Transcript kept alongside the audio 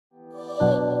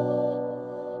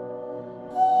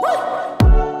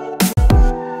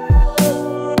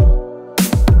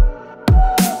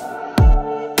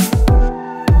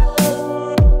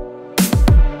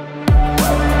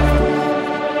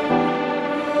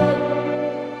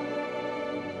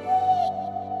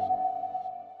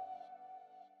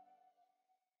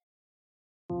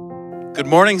Good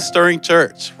morning, Stirring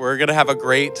Church. We're going to have a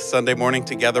great Sunday morning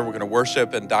together. We're going to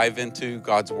worship and dive into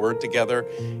God's Word together.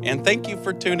 And thank you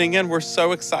for tuning in. We're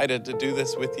so excited to do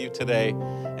this with you today.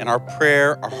 And our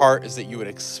prayer, our heart is that you would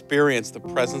experience the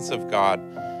presence of God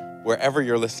wherever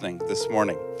you're listening this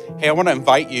morning. Hey, I want to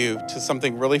invite you to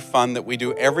something really fun that we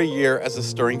do every year as a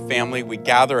Stirring family. We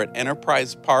gather at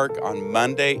Enterprise Park on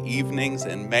Monday evenings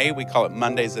in May. We call it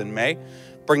Mondays in May.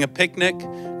 Bring a picnic,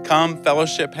 come,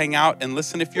 fellowship, hang out, and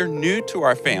listen, if you're new to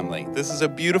our family, this is a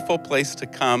beautiful place to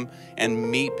come and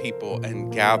meet people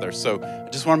and gather. So I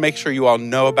just want to make sure you all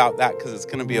know about that because it's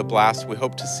going to be a blast. We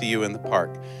hope to see you in the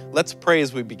park. Let's pray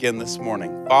as we begin this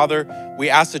morning. Father, we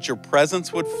ask that your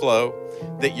presence would flow,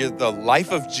 that the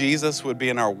life of Jesus would be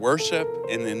in our worship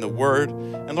and in the Word.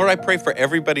 And Lord, I pray for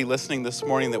everybody listening this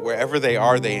morning that wherever they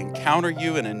are, they encounter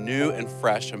you in a new and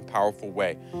fresh and powerful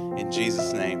way. In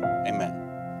Jesus' name, amen.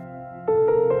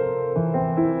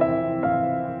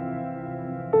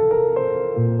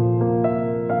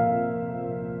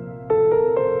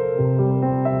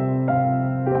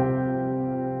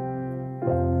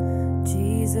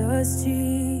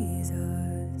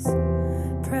 Jesus,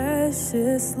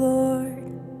 precious Lord,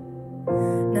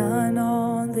 none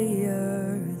on the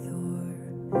earth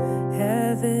or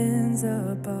heavens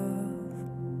above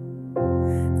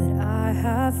that I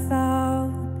have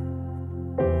found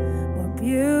more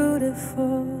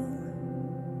beautiful.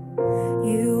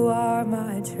 You are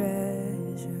my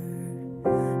treasure,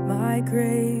 my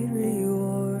great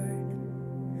reward,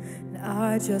 and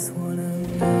I just want to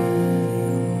know you.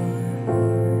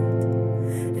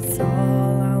 It's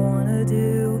all I want to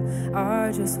do.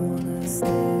 I just want to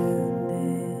stand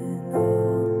in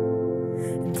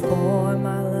awe and pour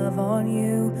my love on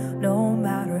you, no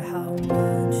matter how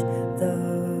much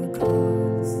the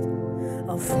cost.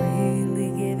 I'll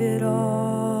freely give it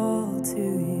all to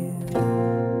you.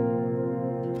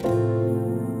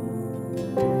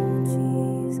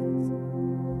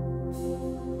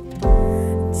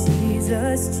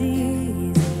 Jesus,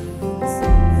 Jesus,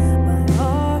 my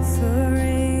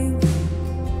offering,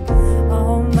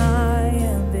 all my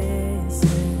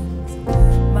ambition,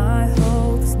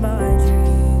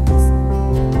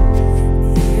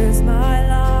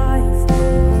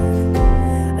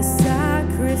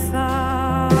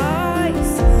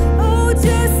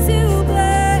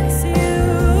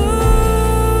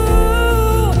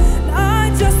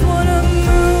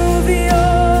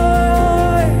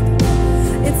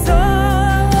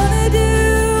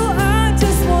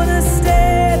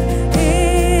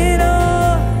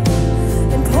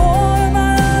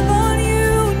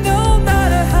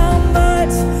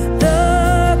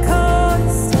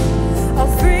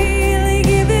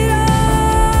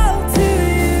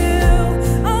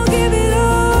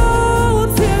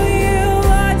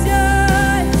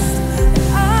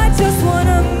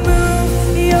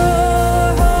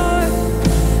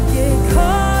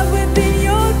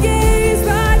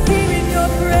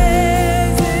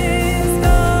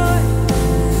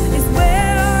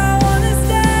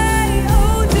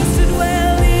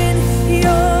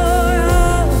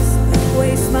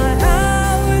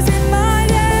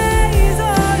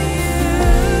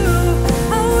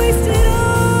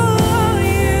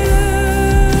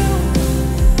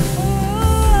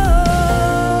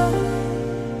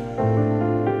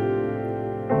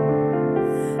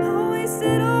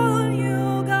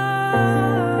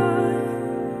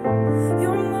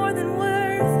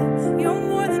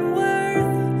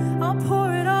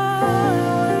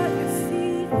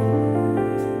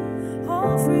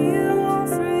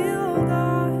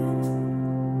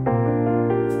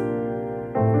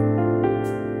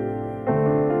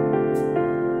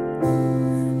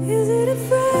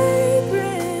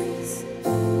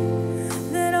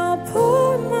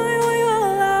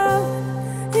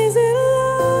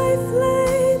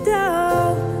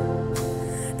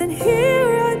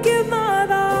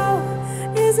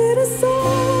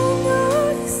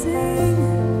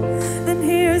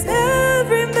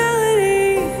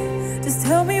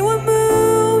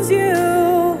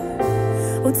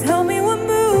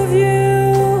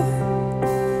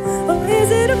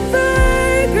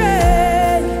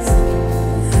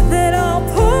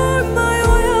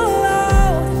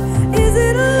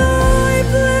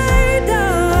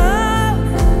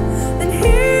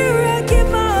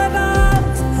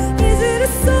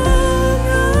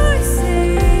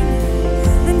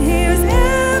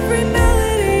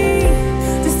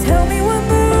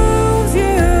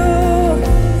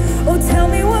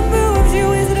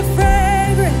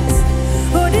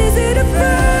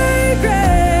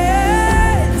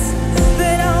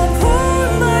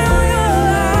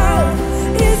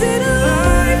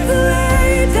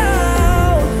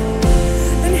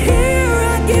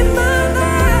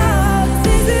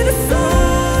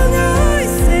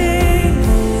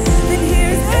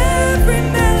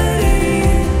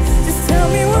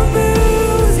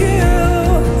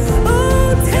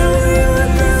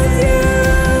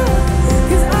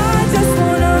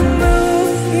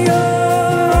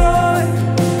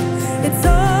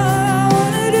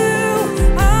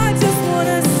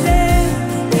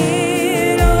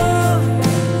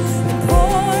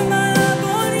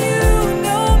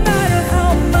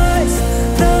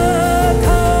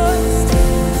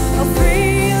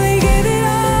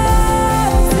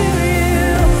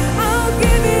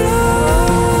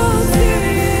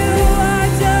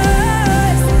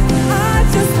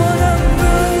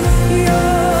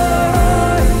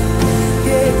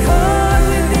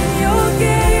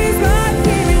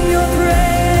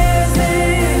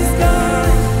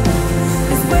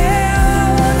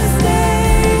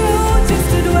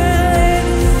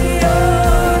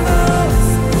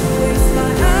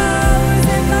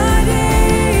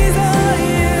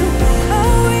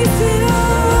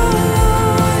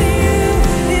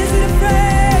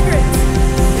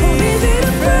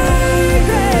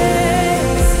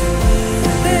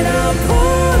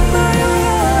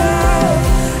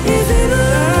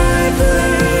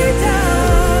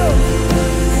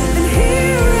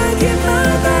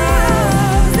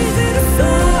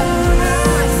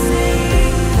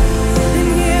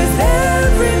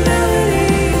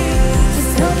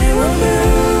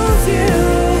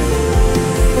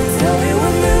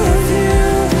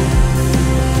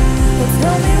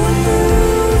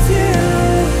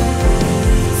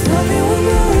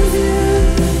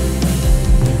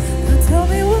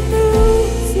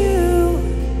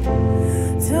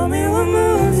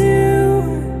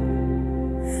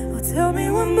 Tell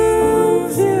me what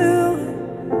moves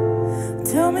you.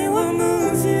 Tell me what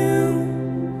moves you.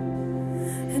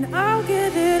 And I'll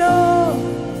give it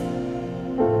all.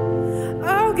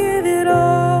 I'll give it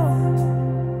all.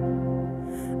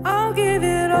 I'll give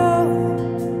it all.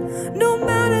 No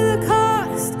matter the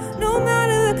cost, no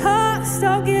matter the cost,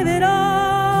 I'll give it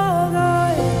all,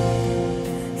 God.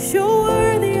 You're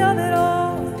worthy of it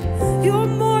all. You're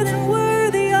more than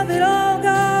worthy of it all,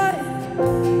 God.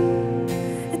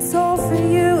 It's all for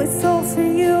you, it's all for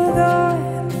you,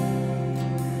 God.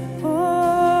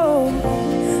 Oh,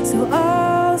 so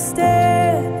I'll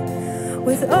stand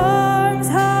with arms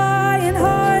high and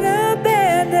heart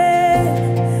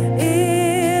abandoned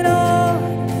in awe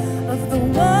of the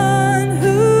one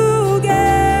who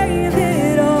gave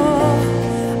it all.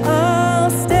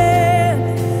 I'll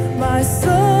stand, my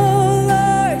soul,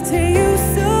 Lord, to you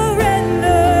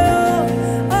surrender.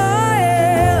 All I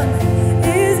am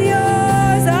is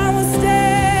yours. I will stand.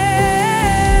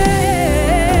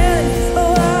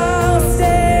 Oh, I'll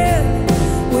stand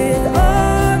with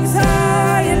arms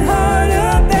high and heart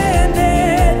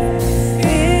abandoned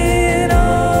in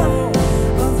awe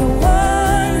of the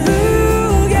one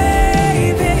who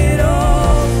gave it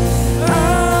all.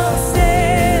 I'll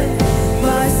stand,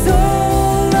 my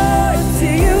soul, Lord, to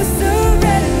you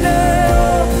surrender.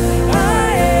 All I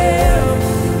am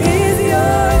is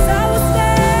yours. I will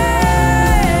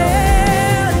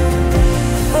stand.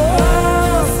 Oh,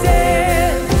 I'll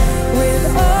stand with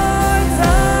arms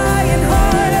high and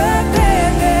heart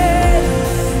abandoned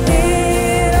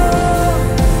in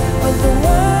awe of the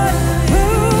one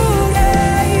who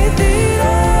gave it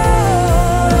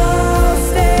all. I'll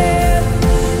stand,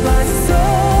 my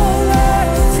soul, Lord,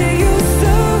 to you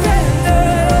surrender.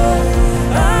 All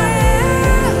I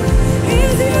am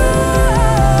is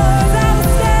yours. I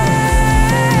will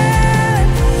stand.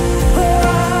 Oh,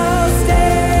 I'll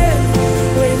stand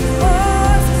with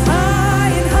arms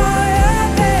high and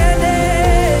heart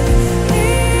abandoned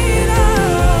in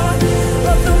awe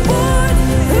of the one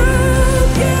who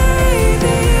gave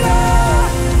it all.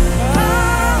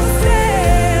 I'll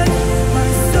stand, my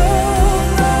soul,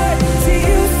 Lord, to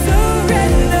you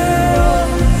surrender. All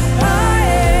I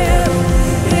am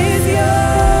is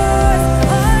yours.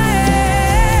 All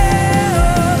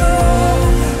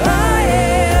I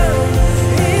am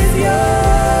is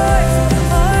yours.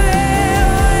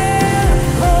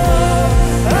 All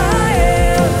I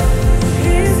am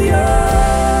is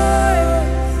yours.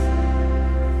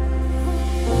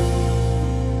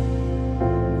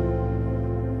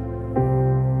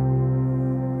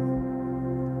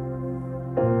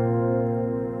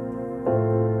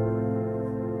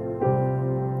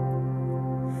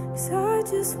 So I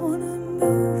just wanna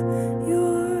move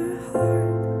your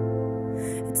heart.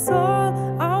 It's all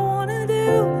I wanna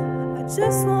do. I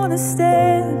just wanna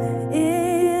stand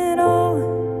in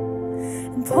awe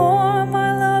and pour my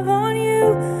love on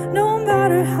you, no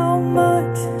matter how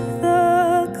much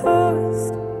the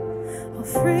cost. I'll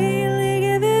freely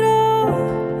give it all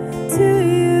to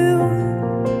you.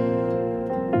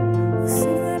 We'll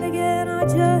sing that again.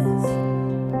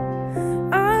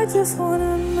 I just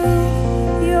wanna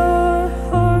move your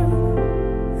heart.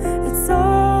 It's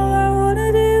all I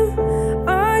wanna do.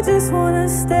 I just wanna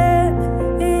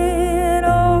stand in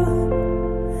awe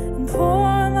and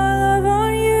pour my love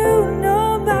on you,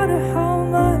 no matter how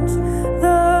much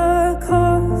the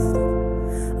cost.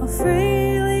 I'll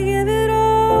freely give it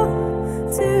all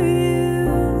to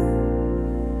you.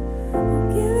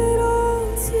 I'll give it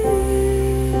all to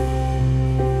you.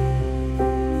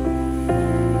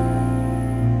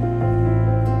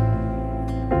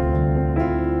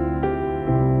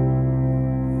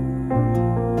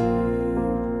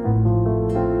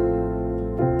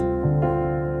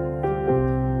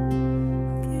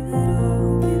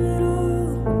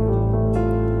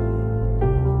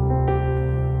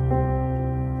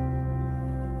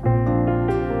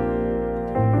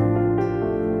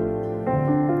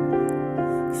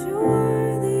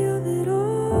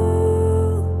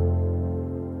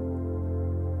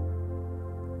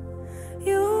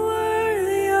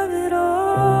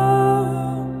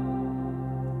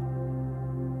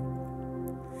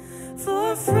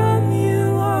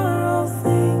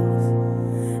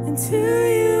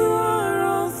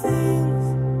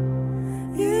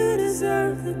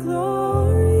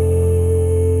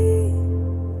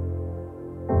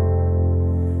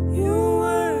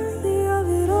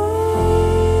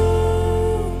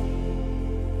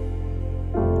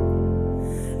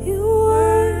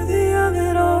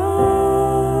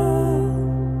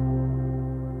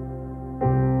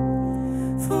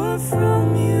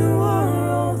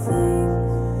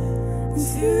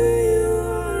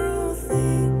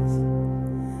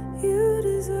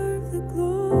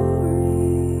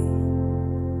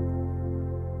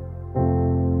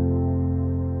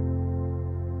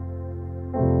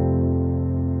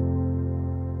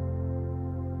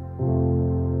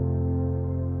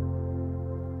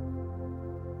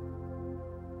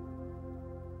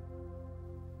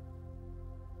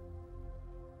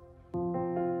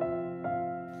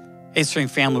 Hey, Stirring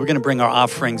family, we're going to bring our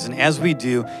offerings. And as we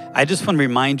do, I just want to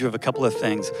remind you of a couple of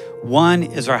things. One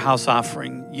is our house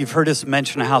offering. You've heard us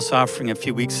mention a house offering a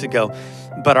few weeks ago,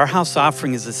 but our house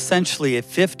offering is essentially a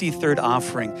 53rd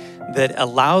offering that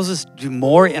allows us to do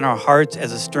more in our hearts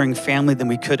as a Stirring family than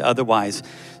we could otherwise.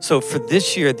 So for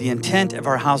this year, the intent of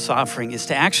our house offering is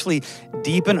to actually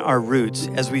deepen our roots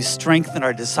as we strengthen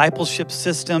our discipleship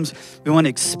systems. We want to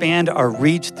expand our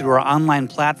reach through our online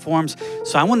platforms.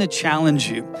 So I want to challenge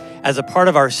you as a part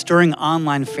of our Stirring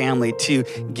online family to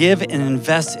give and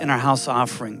invest in our house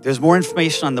offering. There's more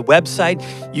information on the website.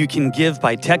 You can give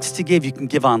by text to give. You can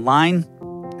give online.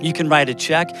 You can write a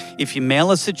check. If you mail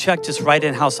us a check, just write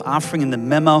in house offering in the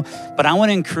memo. But I want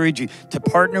to encourage you to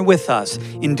partner with us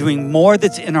in doing more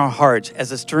that's in our hearts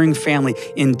as a Stirring family,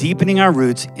 in deepening our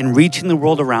roots, in reaching the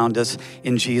world around us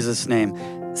in Jesus'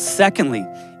 name. Secondly,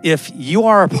 if you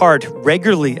are a part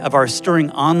regularly of our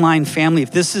Stirring online family, if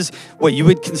this is what you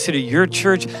would consider your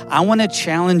church, I want to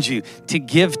challenge you to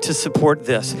give to support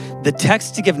this. The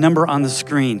text to give number on the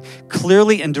screen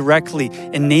clearly and directly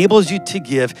enables you to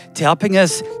give to helping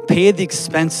us pay the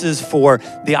expenses for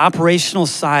the operational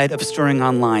side of Stirring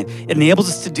Online. It enables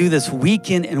us to do this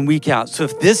week in and week out. So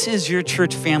if this is your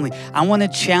church family, I want to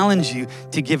challenge you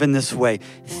to give in this way.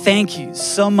 Thank you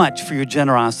so much for your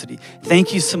generosity.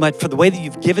 Thank you so much for the way that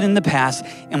you've given in the past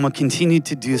and will continue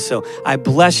to do so. I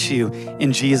bless you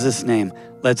in Jesus' name.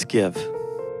 Let's give.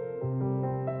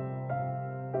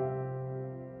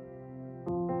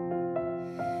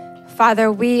 Father,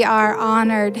 we are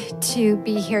honored to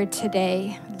be here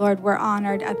today. Lord, we're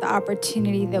honored at the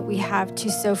opportunity that we have to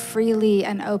so freely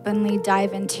and openly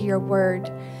dive into your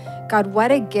word. God, what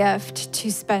a gift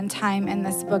to spend time in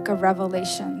this book of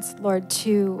Revelations, Lord,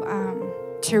 to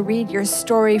read your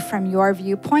story from your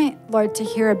viewpoint, Lord, to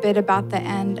hear a bit about the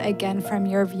end again from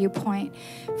your viewpoint.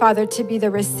 Father, to be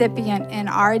the recipient in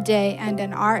our day and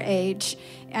in our age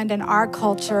and in our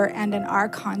culture and in our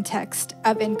context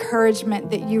of encouragement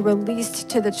that you released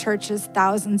to the churches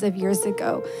thousands of years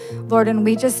ago. Lord, and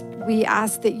we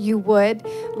ask that you would,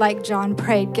 like John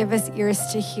prayed, give us ears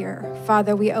to hear.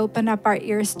 Father, we open up our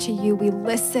ears to you. We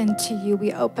listen to you.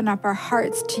 We open up our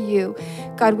hearts to you.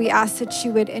 God, we ask that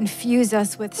you would infuse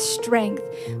us with strength,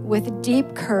 with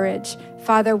deep courage,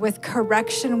 Father, with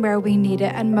correction where we need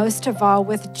it, and most of all,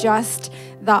 with just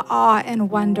the awe and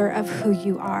wonder of who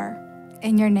you are.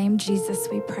 In your name, Jesus,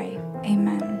 we pray.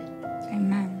 Amen.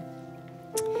 Amen.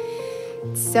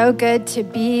 So good to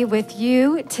be with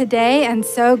you today, and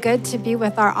so good to be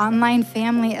with our online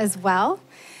family as well.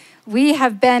 We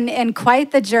have been in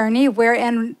quite the journey. We're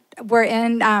in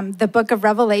the book of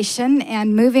Revelation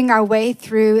and moving our way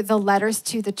through the letters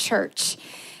to the church.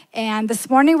 And this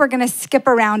morning, we're going to skip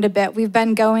around a bit. We've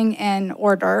been going in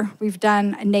order.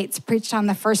 Nate's preached on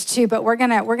the first two, but we're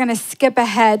going to skip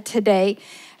ahead today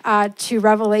to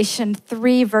Revelation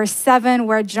 3, verse 7,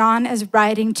 where John is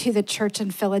writing to the church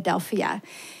in Philadelphia.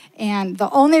 And the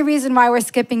only reason why we're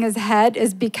skipping ahead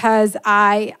is because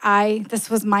this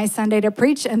was my Sunday to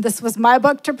preach, and this was my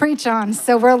book to preach on.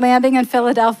 So we're landing in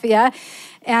Philadelphia.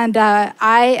 And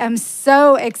I am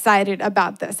so excited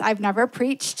about this. I've never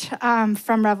preached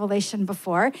from Revelation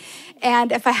before.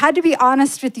 And if I had to be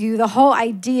honest with you, the whole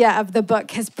idea of the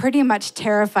book has pretty much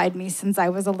terrified me since I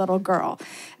was a little girl.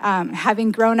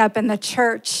 Having grown up in the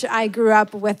church, I grew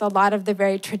up with a lot of the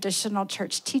very traditional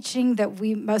church teaching that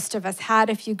most of us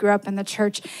had if you grew up in the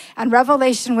church. And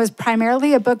Revelation was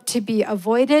primarily a book to be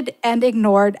avoided and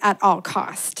ignored at all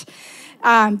cost.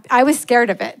 I was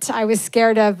scared of it. I was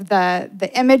scared of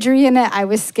the imagery in it. I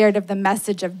was scared of the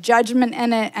message of judgment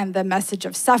in it and the message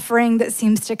of suffering that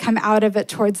seems to come out of it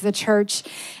towards the church.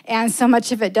 And so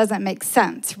much of it doesn't make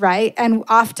sense, right? And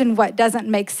often what doesn't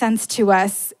make sense to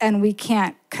us and we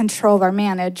can't control or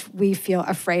manage, we feel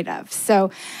afraid of.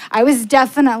 So I was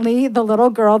definitely the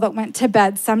little girl that went to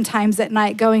bed sometimes at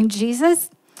night going, Jesus,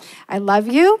 I love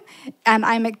you, and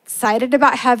I'm excited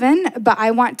about heaven, but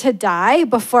I want to die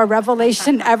before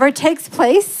Revelation ever takes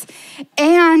place.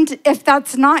 And if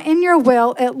that's not in your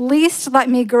will, at least let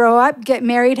me grow up, get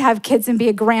married, have kids, and be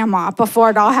a grandma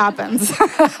before it all happens.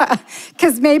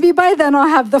 Because maybe by then I'll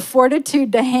have the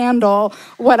fortitude to handle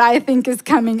what I think is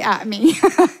coming at me.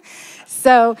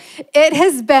 So it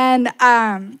has been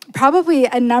probably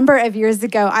a number of years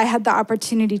ago, I had the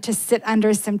opportunity to sit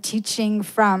under some teaching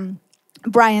from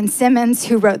Brian Simmons,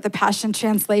 who wrote the Passion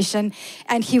Translation,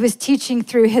 and he was teaching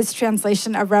through his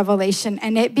translation of Revelation,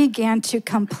 and it began to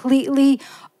completely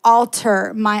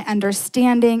alter my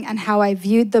understanding and how I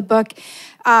viewed the book.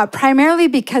 Primarily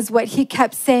because what he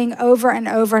kept saying over and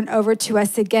over and over to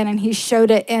us again, and he showed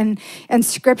it in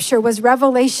scripture, was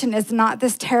Revelation is not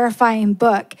this terrifying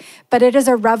book, but it is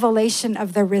a revelation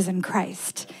of the risen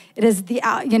Christ. It is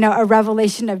a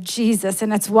revelation of Jesus.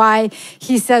 And it's why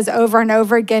he says over and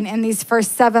over again in these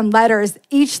first 7 letters,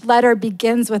 each letter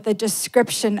begins with a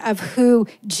description of who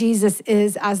Jesus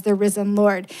is as the risen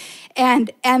Lord.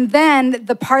 And then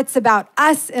the parts about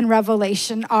us in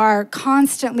Revelation are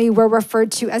constantly, we're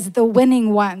referred to as the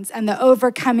winning ones and the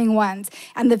overcoming ones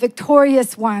and the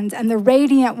victorious ones and the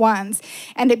radiant ones.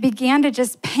 And it began to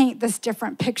just paint this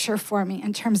different picture for me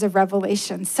in terms of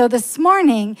Revelation. So this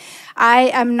morning, I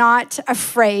am not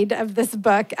afraid of this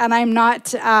book and I'm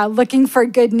not looking for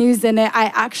good news in it.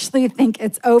 I actually think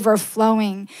it's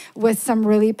overflowing with some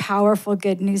really powerful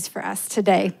good news for us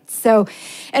today. So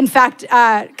in fact,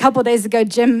 a couple days ago,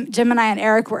 Jim and I and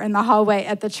Eric were in the hallway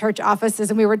at the church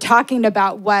offices, and we were talking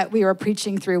about what we were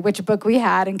preaching through, which book we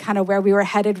had, and kind of where we were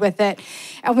headed with it.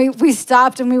 And we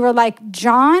stopped and we were like,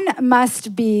 John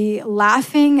must be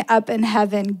laughing up in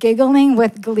heaven, giggling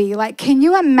with glee. Like, can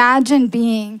you imagine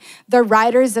being the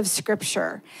writers of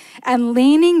Scripture and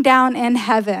leaning down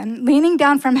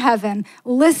from heaven,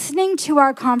 listening to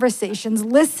our conversations,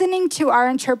 listening to our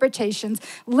interpretations,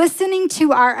 listening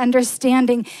to our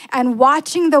understanding, and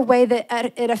watching the way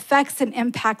that it affects and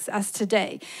impacts us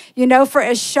today. You know, for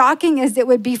as shocking as it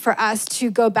would be for us to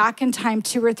go back in time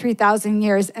 2,000 or 3,000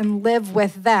 years and live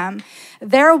with them,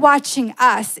 they're watching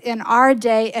us in our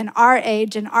day, in our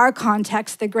age, in our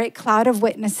context, the great cloud of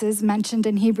witnesses mentioned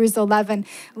in Hebrews 11,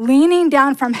 leaning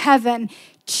down from heaven,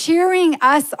 cheering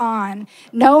us on,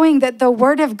 knowing that the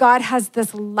Word of God has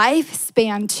this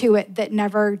lifespan to it that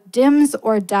never dims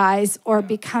or dies or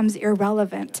becomes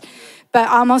irrelevant. But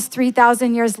almost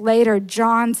 3,000 years later,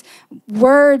 John's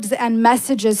words and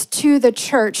messages to the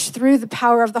church through the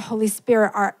power of the Holy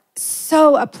Spirit are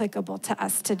so applicable to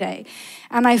us today.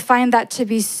 And I find that to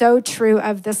be so true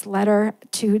of this letter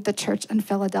to the church in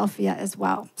Philadelphia as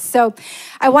well. So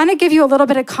I want to give you a little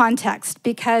bit of context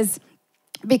because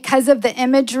of the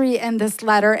imagery in this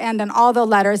letter and in all the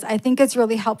letters, I think it's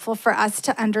really helpful for us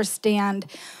to understand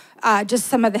just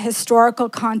some of the historical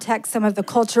context, some of the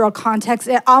cultural context.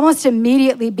 It almost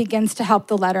immediately begins to help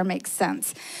the letter make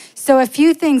sense. So a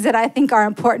few things that I think are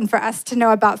important for us to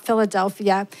know about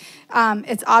Philadelphia.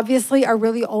 It's obviously a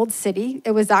really old city.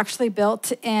 It was actually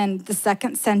built in the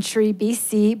 2nd century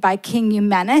BC by King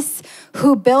Eumenes,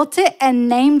 who built it and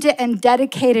named it and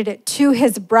dedicated it to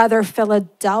his brother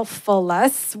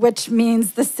Philadelphus, which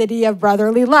means the city of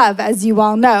brotherly love, as you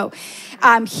all know.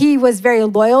 He was very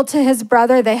loyal to his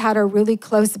brother. They had a really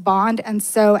close bond. And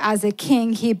so as a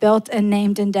king, he built and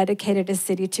named and dedicated a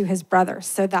city to his brother.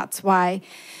 So that's why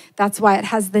it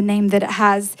has the name that it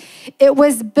has. It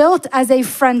was built as a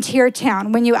frontier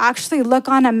town. When you actually look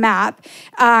on a map,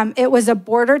 it was a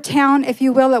border town, if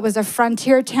you will. It was a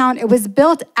frontier town. It was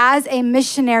built as a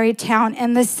missionary town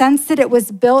in the sense that it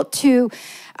was built to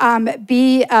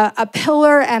be a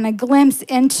pillar and a glimpse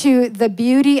into the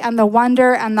beauty and the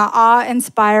wonder and the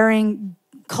awe-inspiring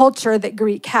culture that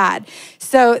Greek had.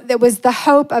 So it was the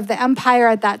hope of the empire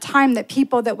at that time that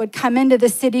people that would come into the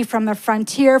city from the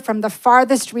frontier, from the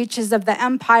farthest reaches of the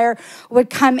empire, would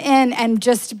come in and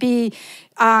just be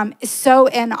so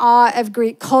in awe of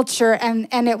Greek culture, and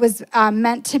it was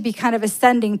meant to be kind of a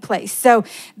sending place. So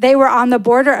they were on the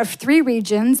border of 3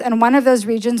 regions, and one of those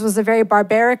regions was a very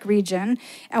barbaric region,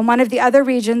 and one of the other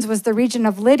regions was the region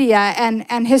of Lydia,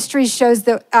 and history shows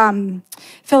that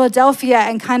Philadelphia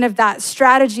and kind of that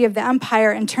strategy of the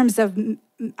empire in terms of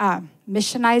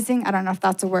missionizing, I don't know if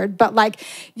that's a word, but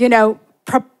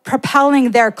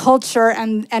propelling their culture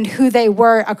and who they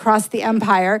were across the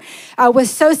empire was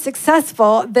so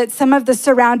successful that some of the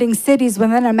surrounding cities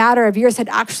within a matter of years had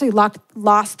actually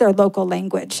lost their local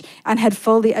language and had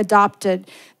fully adopted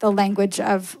the language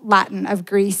of Latin, of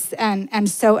Greece, and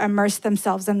so immersed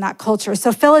themselves in that culture.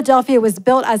 So Philadelphia was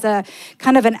built as a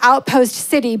kind of an outpost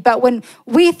city, but when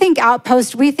we think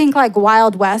outpost, we think like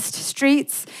Wild West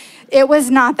streets. It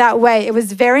was not that way. It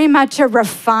was very much a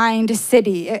refined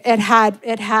city. It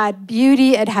had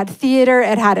beauty, it had theater,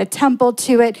 it had a temple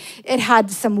to it, it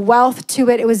had some wealth to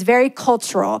it. It was very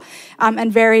cultural and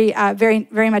very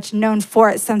much known for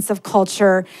its sense of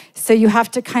culture. So you have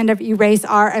to kind of erase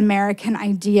our American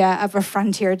idea of a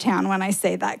frontier town when I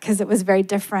say that, because it was very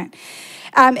different.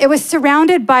 It was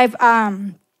surrounded by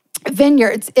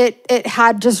vineyards. It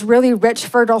had just really rich,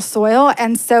 fertile soil.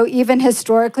 And so even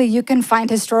historically, you can find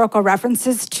historical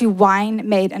references to wine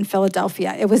made in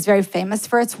Philadelphia. It was very famous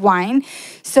for its wine.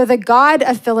 So the god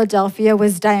of Philadelphia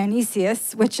was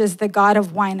Dionysius, which is the god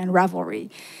of wine and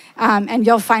revelry. And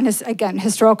you'll find, again,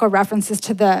 historical references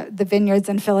to the vineyards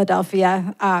in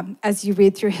Philadelphia as you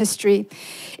read through history.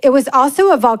 It was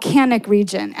also a volcanic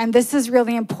region, and this is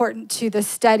really important to the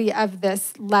study of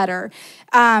this letter.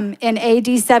 In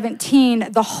AD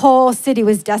 17, the whole city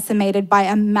was decimated by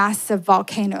a massive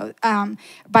volcano,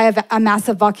 by a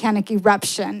massive volcanic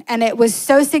eruption. And it was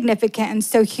so significant and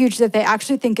so huge that they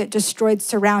actually think it destroyed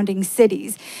surrounding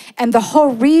cities. And the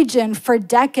whole region for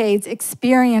decades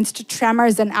experienced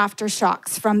tremors and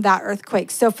aftershocks from that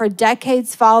earthquake. So for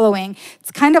decades following,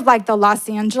 it's kind of like the Los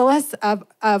Angeles of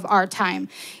our time.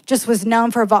 Just was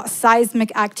known for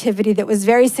seismic activity that was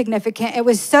very significant. It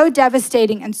was so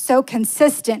devastating and so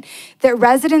consistent that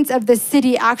residents of the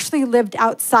city actually lived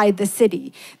outside the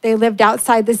city. They lived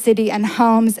outside the city in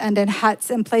homes and in huts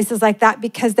and places like that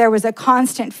because there was a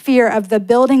constant fear of the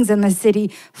buildings in the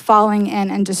city falling in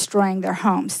and destroying their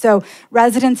homes. So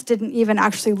residents didn't even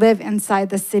actually live inside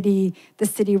the city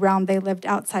realm. They lived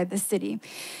outside the city.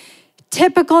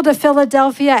 Typical to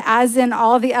Philadelphia, as in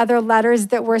all the other letters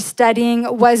that we're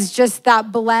studying, was just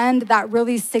that blend, that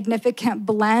really significant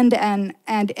blend and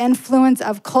influence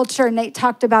of culture. Nate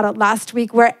talked about it last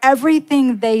week, where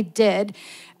everything they did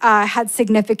had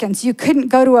significance. You couldn't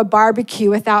go to a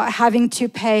barbecue without having to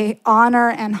pay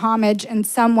honor and homage in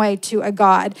some way to a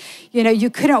god. You know, you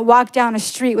couldn't walk down a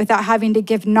street without having to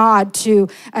give nod to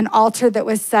an altar that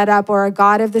was set up, or a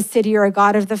god of the city, or a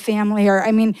god of the family.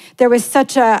 There was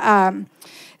such a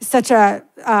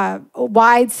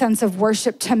wide sense of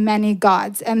worship to many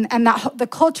gods. And that the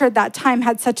culture at that time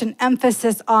had such an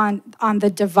emphasis on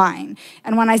the divine.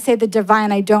 And when I say the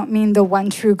divine, I don't mean the one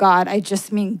true God, I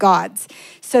just mean gods.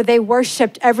 So they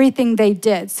worshiped everything they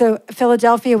did. So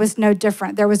Philadelphia was no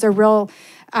different. There was a real,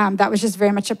 that was just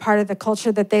very much a part of the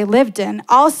culture that they lived in.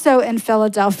 Also in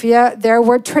Philadelphia, there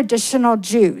were traditional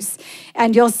Jews.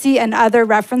 And you'll see in other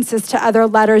references to other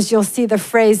letters, you'll see the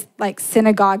phrase like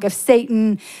synagogue of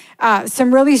Satan,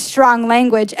 some really strong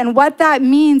language. And what that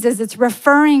means is it's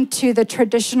referring to the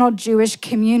traditional Jewish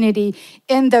community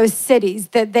in those cities,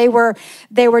 that they were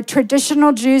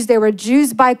traditional Jews. They were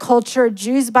Jews by culture,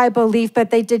 Jews by belief,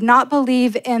 but they did not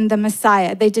believe in the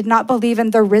Messiah. They did not believe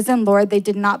in the risen Lord. They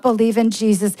did not believe in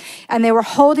Jesus. And they were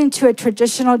holding to a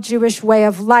traditional Jewish way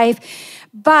of life.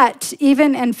 But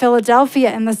even in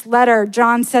Philadelphia, in this letter,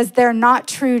 John says they're not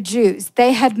true Jews.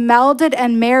 They had melded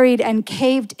and married and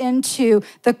caved into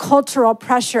the cultural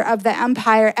pressure of the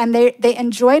empire, and they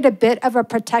enjoyed a bit of a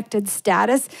protected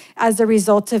status as a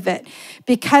result of it.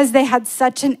 Because they had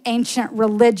such an ancient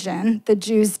religion, the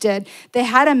Jews did, they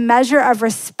had a measure of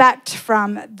respect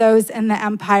from those in the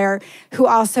empire who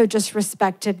also just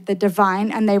respected the divine,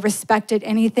 and they respected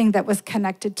anything that was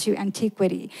connected to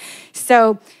antiquity.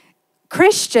 So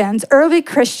Christians, early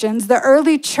Christians, the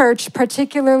early church,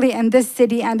 particularly in this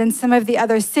city and in some of the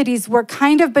other cities, were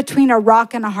kind of between a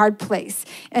rock and a hard place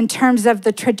in terms of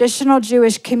the traditional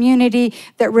Jewish community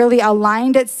that really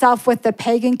aligned itself with the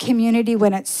pagan community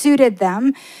when it suited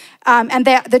them. And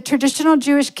the traditional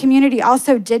Jewish community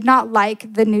also did not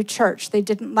like the new church. They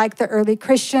didn't like the early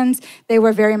Christians. They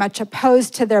were very much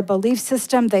opposed to their belief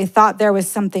system. They thought there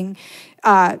was something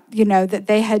that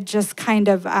they had just kind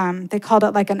of, they called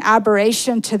it like an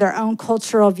aberration to their own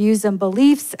cultural views and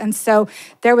beliefs. And so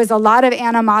there was a lot of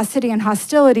animosity and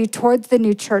hostility towards the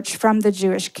new church from the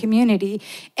Jewish community.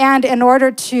 And in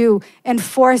order to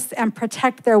enforce and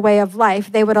protect their way of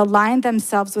life, they would align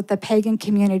themselves with the pagan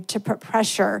community to put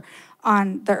pressure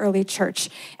on the early church.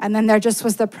 And then there just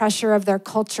was the pressure of their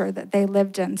culture that they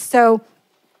lived in. So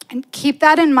and keep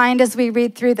that in mind as we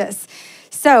read through this.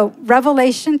 So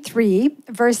Revelation 3,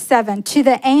 verse 7, to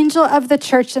the angel of the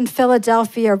church in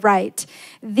Philadelphia write,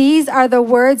 these are the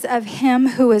words of him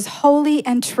who is holy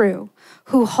and true,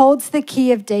 who holds the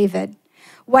key of David.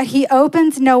 What he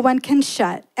opens, no one can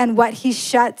shut, and what he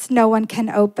shuts, no one can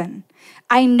open.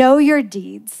 I know your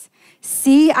deeds.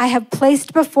 See, I have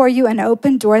placed before you an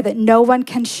open door that no one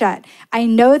can shut. I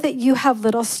know that you have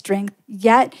little strength,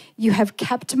 yet you have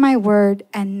kept my word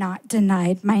and not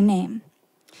denied my name.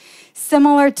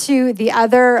 Similar to the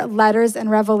other letters in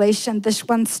Revelation, this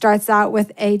one starts out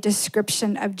with a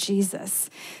description of Jesus.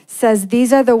 It says,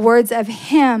 these are the words of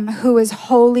him who is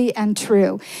holy and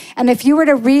true. And if you were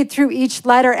to read through each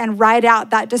letter and write out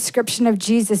that description of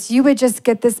Jesus, you would just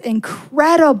get this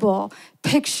incredible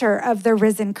picture of the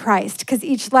risen Christ, because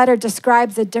each letter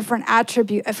describes a different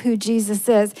attribute of who Jesus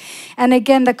is. And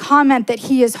again, the comment that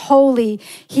he is holy,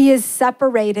 he is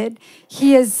separated,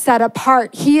 he is set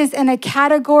apart, he is in a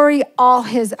category all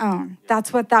his own.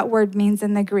 That's what that word means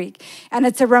in the Greek. And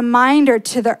it's a reminder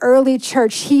to the early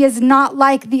church, he is not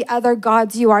like the other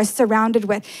gods you are surrounded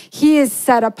with. He is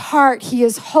set apart, he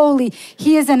is holy,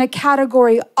 he is in a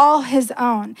category all his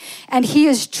own. And he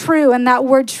is true, and that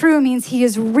word true means he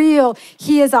is real,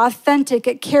 he is authentic.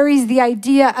 It carries the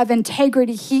idea of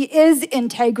integrity. He is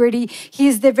integrity. He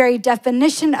is the very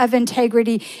definition of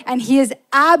integrity, and he is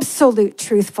absolute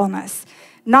truthfulness.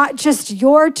 Not just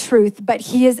your truth, but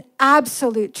he is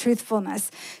absolute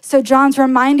truthfulness. So John's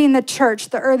reminding the church,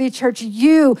 the early church,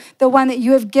 you, the one that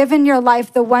you have given your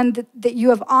life, the one that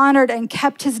you have honored and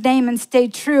kept his name and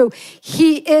stayed true,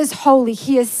 he is holy.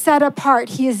 He is set apart.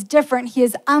 He is different. He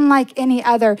is unlike any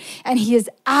other, and he is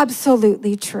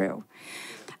absolutely true.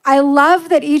 I love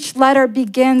that each letter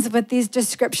begins with these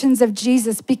descriptions of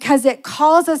Jesus because it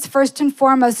calls us first and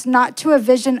foremost not to a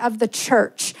vision of the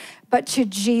church, but to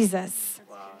Jesus.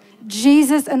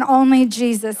 Jesus and only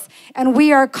Jesus. And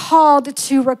we are called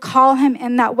to recall him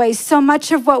in that way. So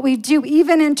much of what we do,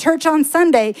 even in church on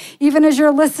Sunday, even as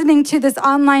you're listening to this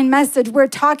online message, we're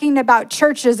talking about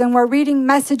churches and we're reading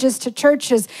messages to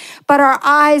churches, but our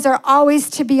eyes are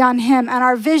always to be on him. And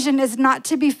our vision is not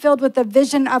to be filled with a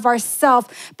vision of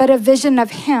ourself, but a vision of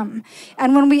him.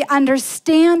 And when we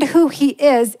understand who he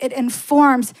is, it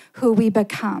informs who we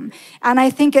become. And I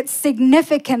think it's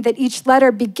significant that each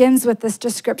letter begins with this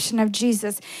description of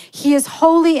Jesus. He is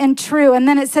holy and true. And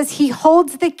then it says he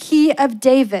holds the key of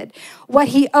David. What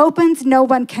he opens, no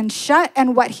one can shut,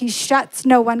 and what he shuts,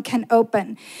 no one can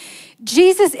open.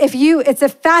 Jesus, it's a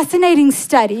fascinating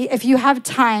study. If you have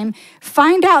time,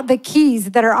 find out the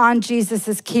keys that are on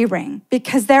Jesus's key ring,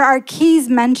 because there are keys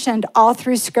mentioned all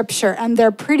through Scripture, and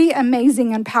they're pretty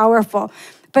amazing and powerful.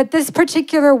 But this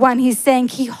particular one, he's saying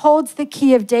he holds the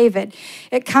key of David.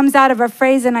 It comes out of a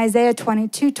phrase in Isaiah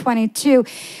 22:22.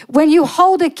 When you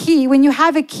hold a key, when you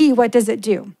have a key, what does it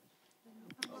do?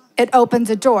 It opens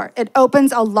a door. It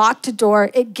opens a locked door.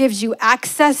 It gives you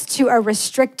access to a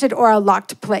restricted or a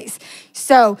locked place.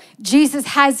 So Jesus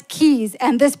has keys,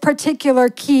 and this particular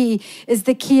key is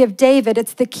the key of David.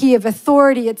 It's the key of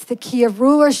authority. It's the key of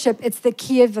rulership. It's a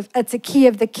key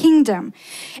of the kingdom.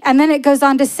 And then it goes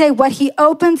on to say, what he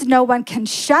opens, no one can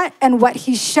shut, and what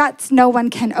he shuts, no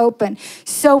one can open.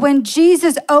 So when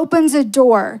Jesus opens a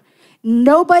door,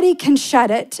 nobody can shut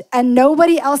it and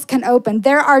nobody else can open.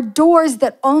 There are doors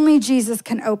that only Jesus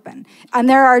can open, and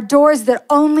there are doors that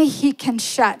only he can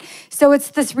shut. So it's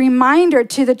this reminder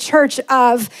to the church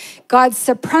of God's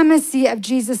supremacy, of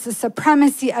Jesus'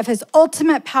 supremacy, of his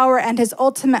ultimate power and his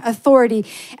ultimate authority.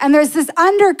 And there's this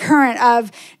undercurrent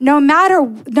of no matter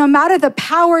the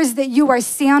powers that you are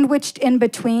sandwiched in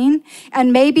between,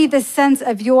 and maybe the sense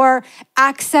of your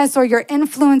access or your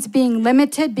influence being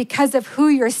limited because of who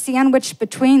you're sandwiched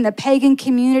between, the pagan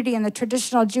community and the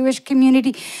traditional Jewish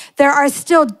community, there are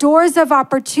still doors of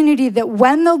opportunity that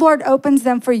when the Lord opens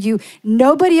them for you,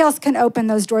 nobody else can open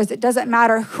those doors. It doesn't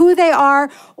matter who they are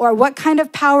or what kind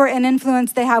of power and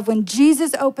influence they have. When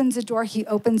Jesus opens a door, he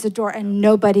opens a door and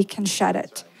nobody can shut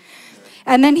it.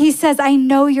 And then he says, I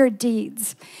know your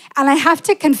deeds. And I have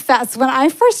to confess, when I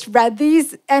first read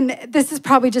these, and this is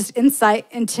probably just insight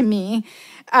into me,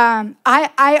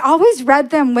 I always read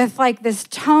them with like this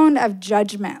tone of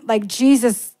judgment, like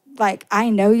Jesus, like, I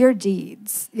know your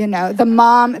deeds, you know, the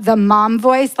mom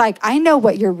voice, like, I know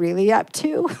what you're really up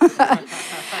to.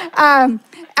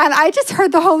 And I just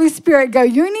heard the Holy Spirit go,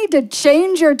 you need to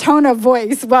change your tone of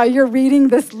voice while you're reading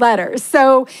this letter.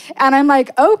 So, and I'm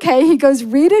like, okay. He goes,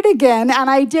 read it again. And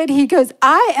I did. He goes,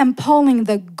 I am pulling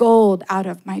the gold out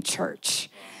of my church.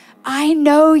 I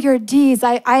know your deeds.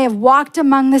 I have walked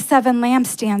among the 7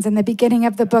 lampstands in the beginning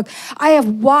of the book. I have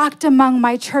walked among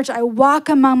my church. I walk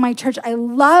among my church. I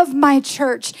love my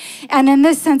church. And in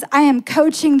this sense, I am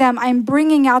coaching them. I'm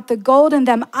bringing out the gold in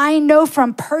them. I know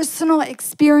from personal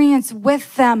experience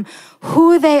with them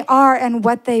who they are and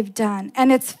what they've done.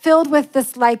 And it's filled with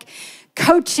this like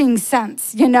coaching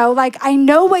sense, you know, like I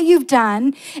know what you've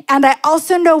done and I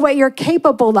also know what you're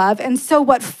capable of. And so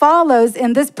what follows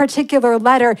in this particular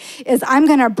letter is I'm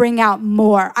going to bring out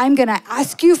more. I'm going to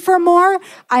ask you for more.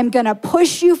 I'm going to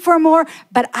push you for more,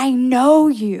 but I know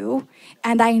you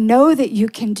and I know that you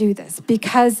can do this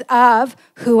because of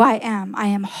who I am. I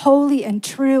am holy and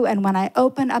true. And when I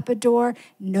open up a door,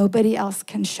 nobody else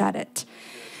can shut it.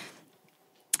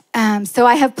 So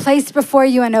I have placed before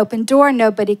you an open door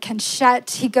nobody can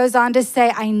shut. He goes on to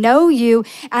say, I know you,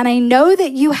 and I know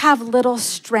that you have little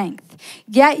strength,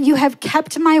 yet you have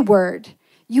kept my word.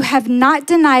 You have not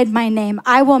denied my name.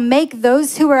 I will make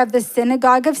those who are of the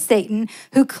synagogue of Satan,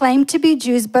 who claim to be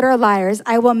Jews but are liars,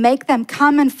 I will make them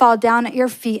come and fall down at your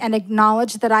feet and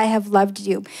acknowledge that I have loved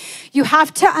you. You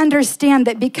have to understand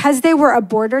that because they were a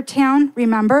border town,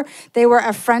 remember, they were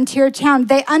a frontier town,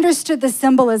 they understood the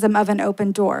symbolism of an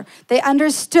open door. They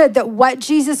understood that what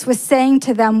Jesus was saying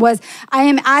to them was, I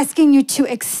am asking you to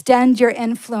extend your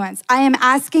influence. I am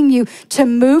asking you to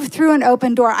move through an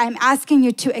open door. I am asking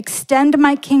you to extend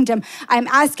my kingdom. I'm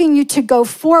asking you to go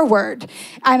forward.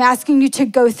 I'm asking you to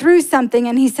go through something.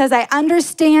 And he says, I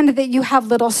understand that you have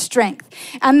little strength.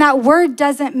 And that word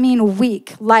doesn't mean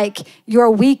weak, like you're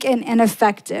weak and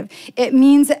ineffective. It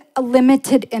means a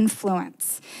limited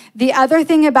influence. The other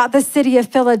thing about the city of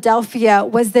Philadelphia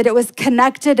was that it was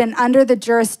connected and under the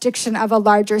jurisdiction of a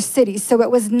larger city. So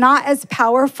it was not as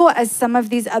powerful as some of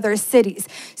these other cities.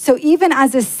 So even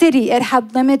as a city, it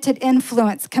had limited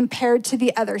influence compared to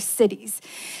the other cities.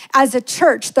 As a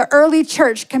church, the early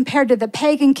church, compared to the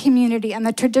pagan community and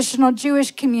the traditional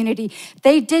Jewish community,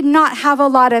 they did not have a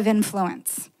lot of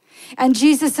influence. And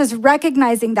Jesus is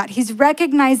recognizing that. He's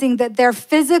recognizing that their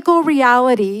physical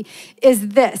reality is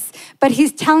this. But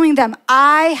he's telling them,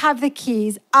 I have the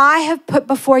keys. I have put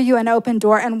before you an open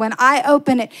door. And when I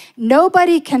open it,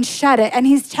 nobody can shut it. And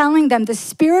he's telling them the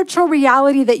spiritual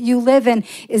reality that you live in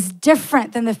is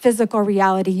different than the physical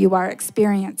reality you are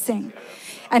experiencing.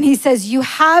 And he says, you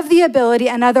have the ability,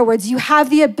 in other words, you have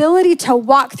the ability to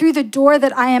walk through the door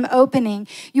that I am opening.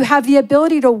 You have the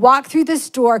ability to walk through this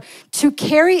door, to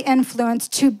carry influence,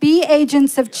 to be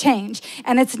agents of change.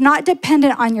 And it's not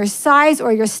dependent on your size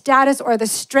or your status or the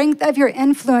strength of your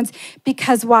influence.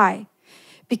 Because why?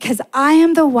 Because I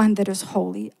am the one that is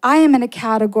holy. I am in a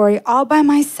category all by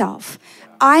myself.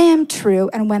 I am true.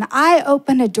 And when I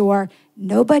open a door,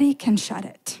 nobody can shut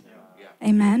it.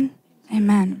 Amen?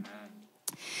 Amen.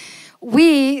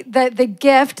 The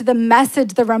gift, the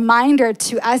message, the reminder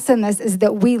to us in this is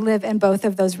that we live in both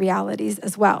of those realities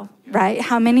as well, right?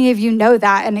 How many of you know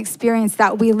that and experience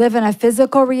that? We live in a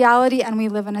physical reality and we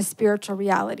live in a spiritual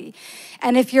reality.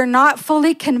 And if you're not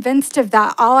fully convinced of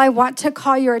that, all I want to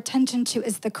call your attention to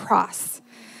is the cross.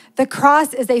 The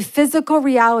cross is a physical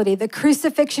reality. The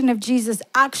crucifixion of Jesus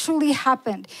actually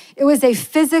happened. It was a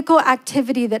physical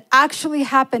activity that actually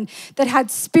happened that had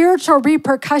spiritual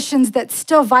repercussions that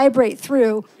still vibrate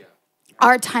through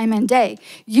our time and day.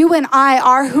 You and I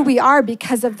are who we are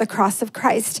because of the cross of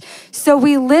Christ. So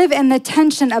we live in the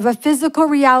tension of a physical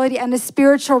reality and a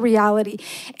spiritual reality.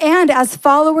 And as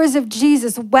followers of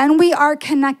Jesus, when we are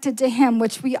connected to him,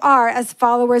 which we are as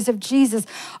followers of Jesus,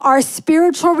 our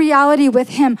spiritual reality with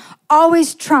him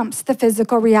always trumps the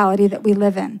physical reality that we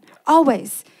live in.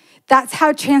 Always. That's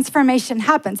how transformation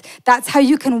happens. That's how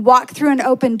you can walk through an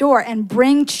open door and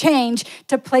bring change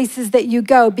to places that you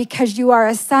go because you are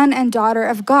a son and daughter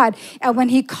of God. And when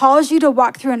he calls you to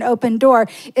walk through an open door,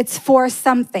 it's for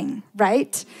something,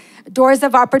 right? Doors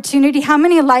of opportunity. How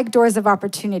many like doors of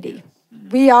opportunity?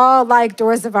 We all like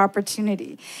doors of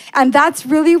opportunity. And that's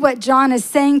really what John is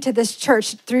saying to this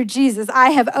church through Jesus. I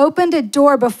have opened a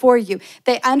door before you.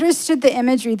 They understood the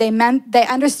imagery. They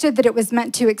understood that it was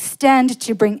meant to extend,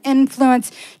 to bring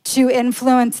influence, to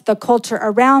influence the culture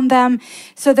around them.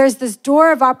 So there's this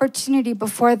door of opportunity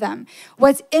before them.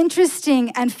 What's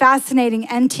interesting and fascinating,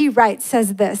 N.T. Wright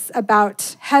says this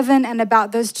about heaven and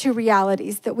about those two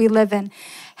realities that we live in.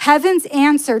 Heaven's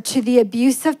answer to the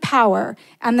abuse of power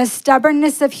and the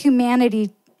stubbornness of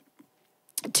humanity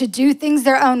to do things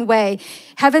their own way,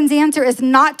 heaven's answer is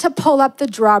not to pull up the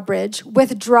drawbridge,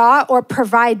 withdraw, or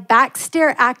provide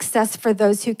backstair access for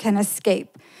those who can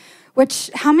escape. Which,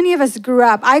 how many of us grew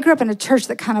up? I grew up in a church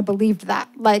that kind of believed that.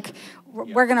 Like,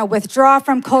 we're going to withdraw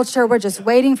from culture. We're just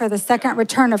waiting for the second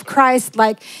return of Christ.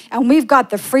 And we've got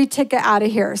the free ticket out of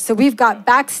here. So we've got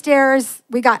backstairs.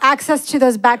 We got access to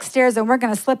those backstairs, and we're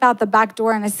going to slip out the back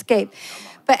door and escape.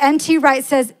 But N.T. Wright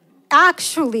says,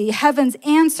 actually, heaven's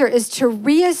answer is to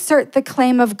reassert the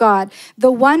claim of God,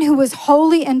 the one who is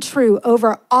holy and true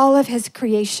over all of his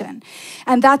creation.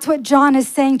 And that's what John is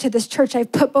saying to this church.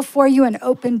 I've put before you an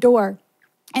open door.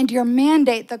 And your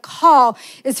mandate, the call,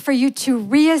 is for you to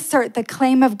reassert the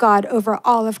claim of God over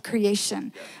all of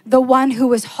creation. The one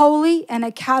who is holy and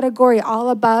a category all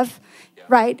above,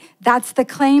 right? That's the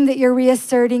claim that you're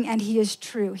reasserting, and he is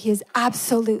true. He is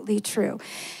absolutely true.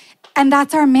 And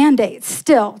that's our mandate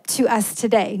still to us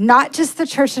today, not just the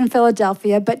church in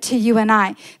Philadelphia, but to you and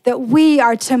I, that we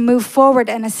are to move forward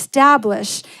and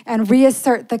establish and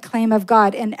reassert the claim of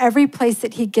God in every place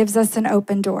that he gives us an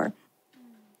open door.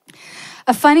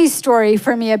 A funny story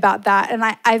for me about that, and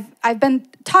I've been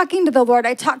talking to the Lord.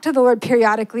 I talk to the Lord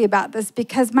periodically about this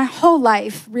because my whole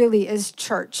life really is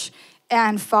church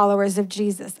and followers of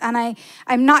Jesus. And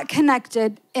I'm not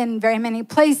connected in very many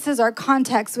places or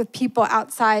contexts with people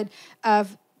outside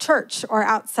of church or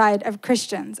outside of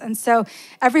Christians. And so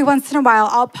every once in a while,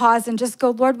 I'll pause and just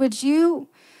go, Lord, would you,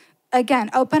 again,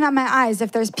 open up my eyes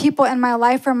if there's people in my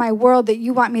life or my world that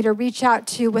you want me to reach out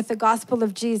to with the gospel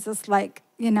of Jesus, like,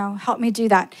 help me do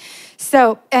that.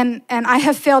 So, and I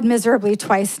have failed miserably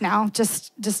twice now,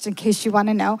 just in case you want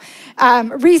to know.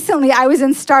 Recently, I was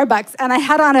in Starbucks, and I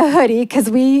had on a hoodie,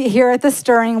 because we here at The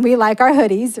Stirring, we like our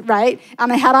hoodies, right?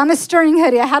 And I had on a Stirring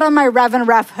hoodie. I had on my Rev and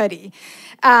Ref hoodie,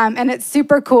 and it's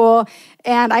super cool.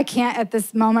 And I can't at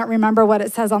this moment remember what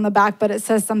it says on the back, but it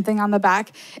says something on the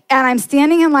back. And I'm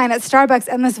standing in line at Starbucks,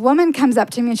 and this woman comes up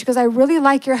to me, and she goes, I really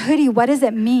like your hoodie. What does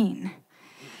it mean?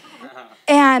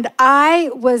 And I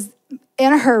was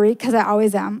in a hurry, because I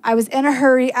always am. I was in a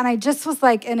hurry, and I just was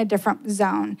like in a different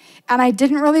zone. And I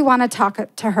didn't really want to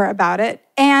talk to her about it.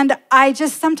 And I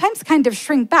just sometimes kind of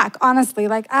shrink back, honestly,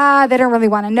 like, they don't really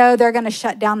want to know. They're going to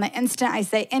shut down the instant I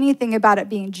say anything about it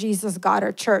being Jesus, God,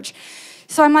 or church.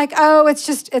 So I'm like, oh,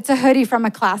 it's a hoodie from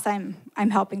a class I'm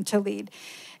helping to lead.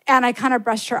 And I kind of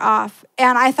brushed her off.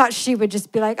 And I thought she would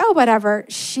just be like, oh, whatever.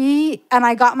 And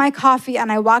I got my coffee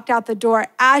and I walked out the door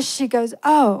as she goes,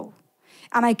 oh.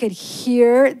 And I could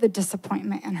hear the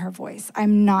disappointment in her voice.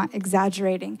 I'm not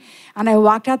exaggerating. And I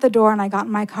walked out the door and I got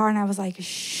in my car and I was like,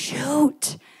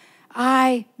 shoot,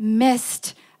 I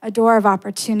missed a door of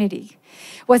opportunity.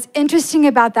 What's interesting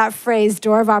about that phrase,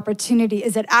 door of opportunity,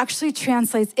 is it actually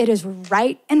translates, it is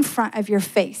right in front of your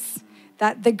face.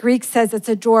 That the Greek says it's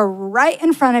a door right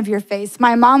in front of your face.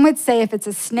 My mom would say if it's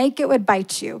a snake, it would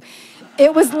bite you.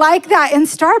 It was like that in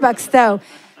Starbucks, though.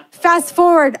 Fast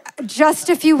forward just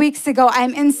a few weeks ago,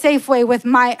 I'm in Safeway with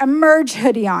my Emerge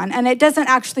hoodie on, and it doesn't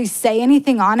actually say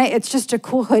anything on it. It's just a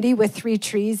cool hoodie with 3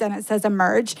 trees, and it says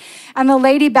Emerge. And the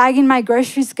lady bagging my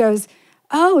groceries goes,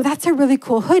 oh, that's a really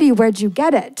cool hoodie. Where'd you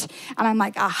get it? And I'm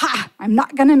like, aha, I'm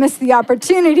not going to miss the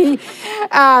opportunity.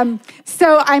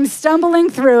 So I'm stumbling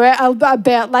through it a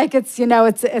bit, like it's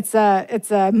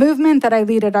a movement that I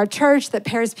lead at our church that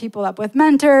pairs people up with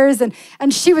mentors.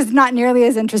 And she was not nearly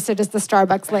as interested as the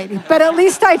Starbucks lady, but at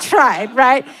least I tried,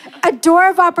 right? A door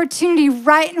of opportunity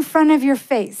right in front of your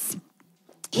face.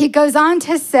 He goes on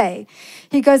to say,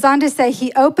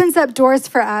 he opens up doors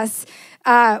for us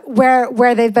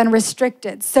where they've been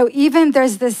restricted. So even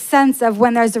there's this sense of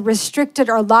when there's a restricted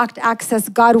or locked access,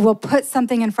 God will put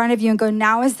something in front of you and go,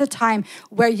 now is the time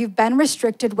where you've been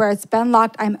restricted, where it's been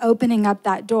locked, I'm opening up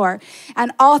that door.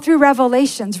 And all through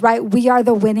Revelations, right, we are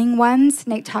the winning ones.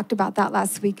 Nate talked about that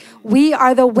last week. We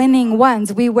are the winning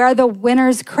ones. We wear the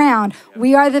winner's crown.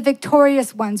 We are the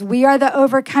victorious ones. We are the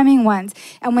overcoming ones.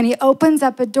 And when he opens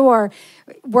up a door,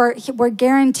 we're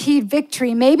guaranteed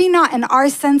victory, maybe not in our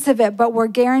sense of it, but we're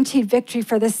guaranteed victory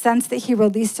for the sense that he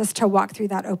released us to walk through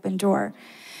that open door.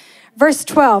 Verse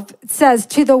 12 says,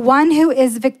 to the one who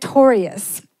is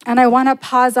victorious, and I want to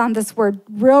pause on this word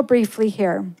real briefly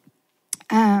here.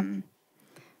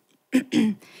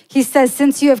 He says,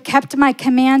 since you have kept my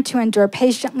command to endure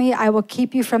patiently, I will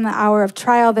keep you from the hour of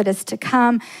trial that is to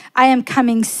come. I am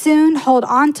coming soon. Hold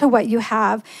on to what you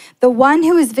have. The one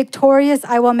who is victorious,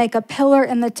 I will make a pillar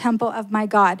in the temple of my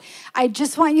God. I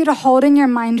just want you to hold in your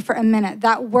mind for a minute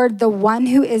that word, the one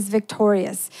who is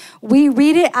victorious. We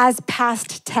read it as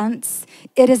past tense.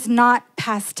 It is not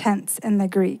past tense in the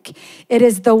Greek. It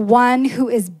is the one who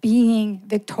is being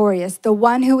victorious, the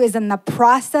one who is in the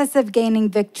process of gaining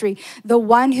victory, the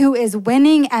one who is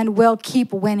winning and will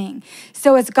keep winning.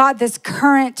 So it's got this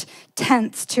current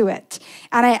tense to it.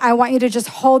 And I want you to just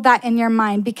hold that in your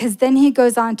mind, because then he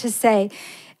goes on to say,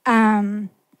 the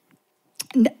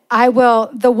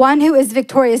one who is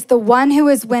victorious, the one who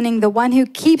is winning, the one who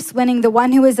keeps winning, the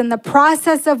one who is in the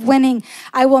process of winning,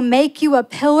 I will make you a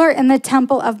pillar in the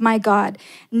temple of my God.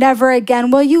 Never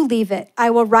again will you leave it. I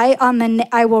will write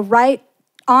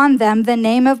on them the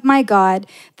name of my God,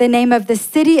 the name of the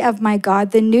city of my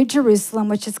God, the new Jerusalem,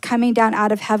 which is coming down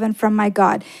out of heaven from my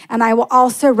God. And I will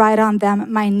also write on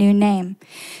them my new name.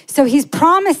 So he's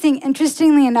promising,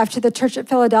 interestingly enough, to the church at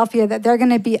Philadelphia that they're going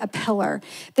to be a pillar.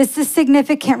 This is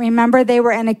significant. Remember, they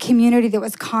were in a community that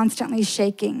was constantly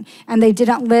shaking, and they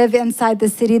didn't live inside the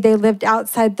city. They lived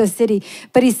outside the city.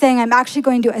 But he's saying, I'm actually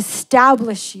going to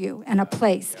establish you in a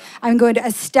place. I'm going to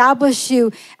establish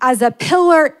you as a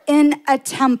pillar in a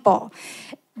temple.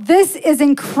 This is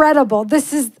incredible.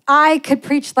 I could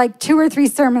preach like 2 or 3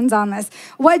 sermons on this.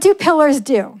 What do pillars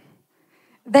do?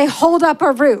 They hold up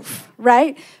a roof,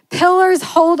 right? Pillars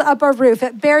hold up a roof.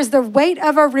 It bears the weight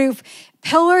of a roof.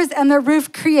 Pillars and the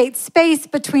roof create space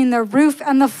between the roof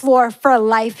and the floor for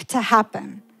life to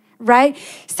happen, right?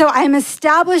 So I'm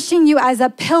establishing you as a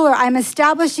pillar. I'm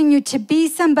establishing you to be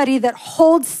somebody that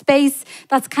holds space.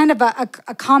 That's kind of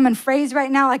a common phrase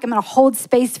right now, like I'm going to hold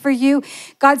space for you.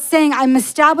 God's saying, I'm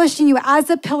establishing you as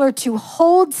a pillar to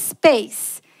hold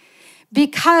space.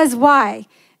 Because why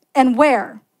and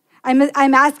where?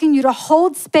 I'm asking you to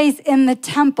hold space in the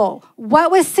temple.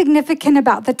 What was significant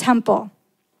about the temple?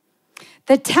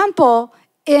 The temple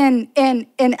in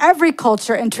every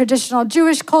culture, in traditional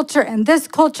Jewish culture, in this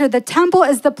culture, the temple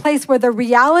is the place where the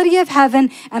reality of heaven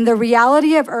and the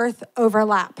reality of earth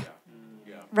overlap,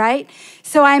 right?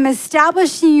 So I'm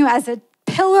establishing you as a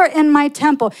pillar in my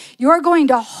temple. You're going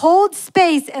to hold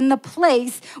space in the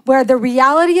place where the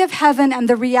reality of heaven and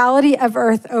the reality of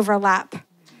earth overlap.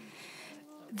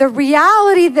 The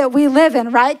reality that we live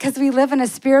in, right? Because we live in a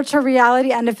spiritual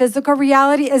reality and a physical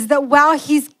reality, is that while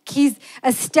he's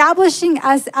establishing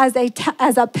us as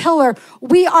a pillar,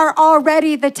 we are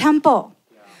already the temple.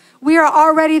 We are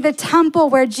already the temple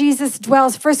where Jesus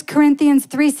dwells. 1 Corinthians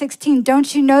 3:16,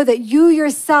 don't you know that you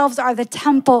yourselves are the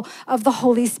temple of the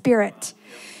Holy Spirit?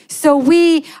 So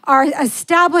we are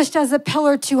established as a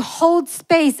pillar to hold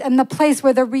space in the place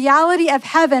where the reality of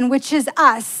heaven, which is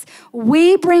us,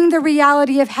 we bring the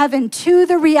reality of heaven to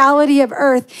the reality of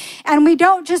earth. And we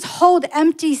don't just hold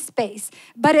empty space,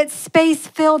 but it's space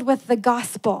filled with the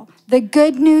gospel, the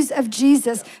good news of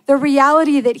Jesus, the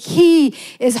reality that he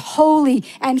is holy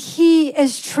and he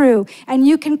is true. And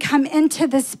you can come into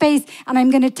this space, and I'm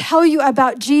going to tell you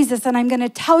about Jesus, and I'm going to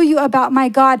tell you about my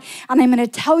God, and I'm going to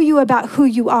tell you about who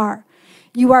you are.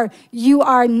 You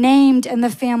are named in the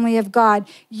family of God.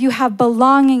 You have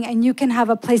belonging, and you can have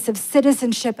a place of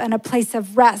citizenship and a place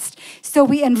of rest. So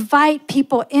we invite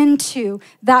people into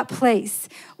that place.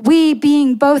 We,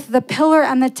 being both the pillar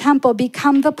and the temple,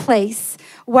 become the place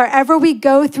wherever we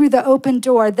go through the open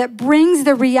door that brings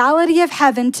the reality of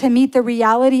heaven to meet the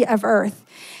reality of earth.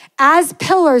 As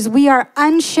pillars, we are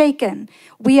unshaken.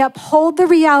 We uphold the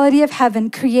reality of heaven,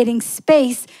 creating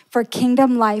space for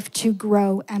kingdom life to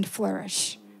grow and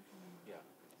flourish.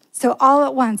 So all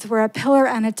at once, we're a pillar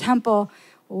and a temple,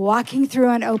 walking through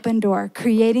an open door,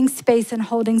 creating space and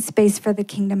holding space for the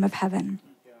kingdom of heaven.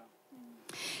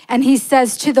 And he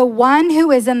says, to the one who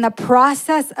is in the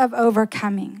process of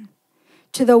overcoming,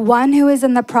 to the one who is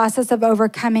in the process of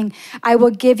overcoming, I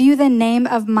will give you the name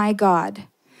of my God.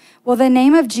 Well, the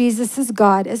name of Jesus'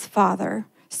 God is Father.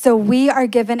 So we are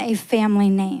given a family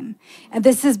name. And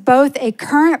this is both a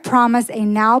current promise, a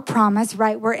now promise,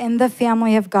 right? We're in the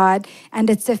family of God, and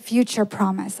it's a future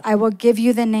promise. I will give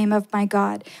you the name of my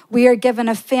God. We are given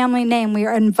a family name. We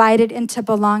are invited into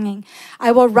belonging.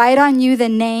 I will write on you the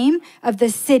name of the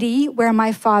city where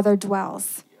my Father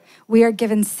dwells. We are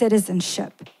given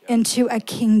citizenship into a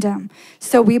kingdom.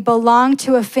 So we belong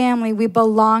to a family. We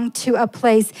belong to a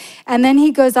place. And then he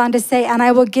goes on to say, and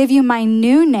I will give you my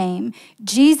new name.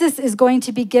 Jesus is going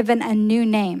to be given a new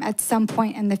name at some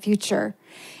point in the future.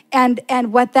 And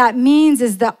what that means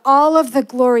is that all of the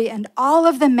glory and all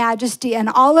of the majesty and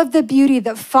all of the beauty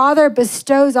that Father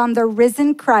bestows on the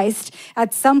risen Christ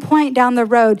at some point down the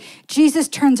road, Jesus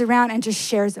turns around and just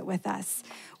shares it with us,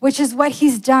 which is what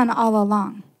he's done all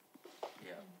along.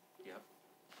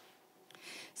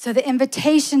 So the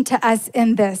invitation to us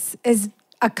in this is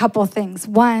a couple things.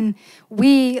 One,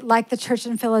 we, like the church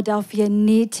in Philadelphia,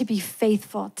 need to be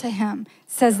faithful to him.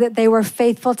 It says that they were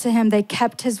faithful to him. They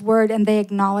kept his word and they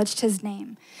acknowledged his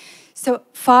name. So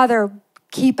Father,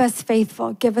 keep us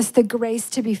faithful. Give us the grace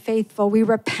to be faithful. We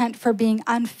repent for being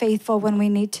unfaithful when we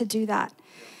need to do that.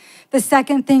 The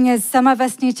second thing is some of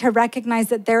us need to recognize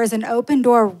that there is an open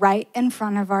door right in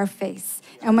front of our face.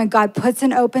 And when God puts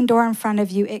an open door in front of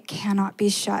you, it cannot be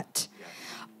shut.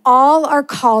 All are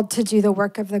called to do the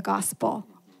work of the gospel.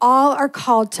 All are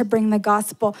called to bring the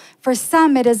gospel. For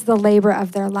some, it is the labor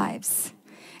of their lives.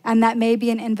 And that may be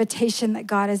an invitation that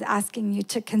God is asking you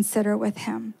to consider with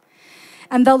him.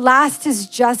 And the last is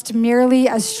just merely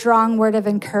a strong word of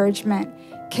encouragement.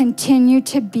 Continue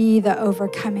to be the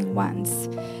overcoming ones.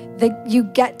 That you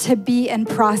get to be in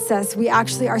process. We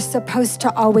actually are supposed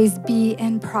to always be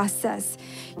in process.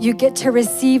 You get to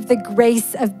receive the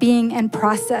grace of being in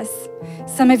process.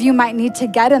 Some of you might need to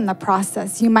get in the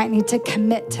process. You might need to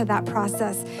commit to that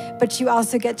process, but you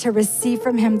also get to receive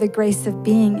from him the grace of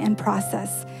being in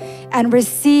process and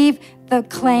receive the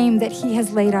claim that he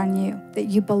has laid on you, that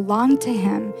you belong to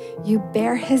him, you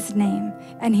bear his name,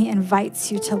 and he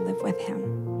invites you to live with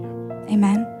him.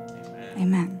 Amen.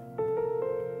 Amen.